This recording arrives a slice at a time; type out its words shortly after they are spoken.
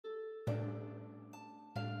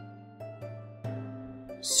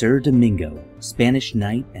Sir Domingo, Spanish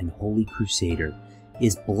knight and holy crusader,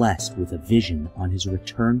 is blessed with a vision on his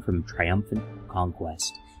return from triumphant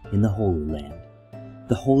conquest in the Holy Land.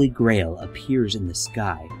 The Holy Grail appears in the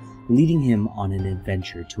sky, leading him on an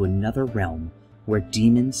adventure to another realm where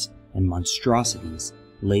demons and monstrosities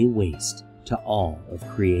lay waste to all of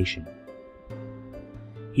creation.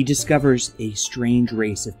 He discovers a strange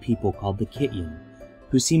race of people called the Kityan,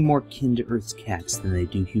 who seem more kin to Earth's cats than they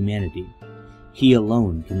do humanity. He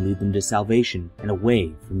alone can lead them to salvation and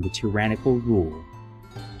away from the tyrannical rule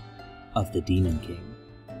of the Demon King.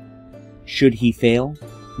 Should he fail,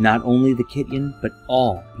 not only the Kityan, but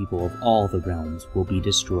all people of all the realms will be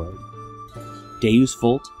destroyed. Deus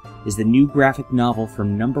Vult is the new graphic novel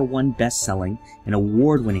from #1 best-selling and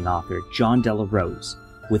award-winning author John Della Rose,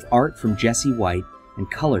 with art from Jesse White and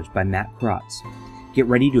colors by Matt Krotz. Get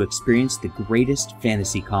ready to experience the greatest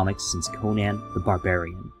fantasy comics since Conan the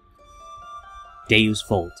Barbarian. Deus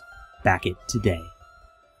Vult. Back it today.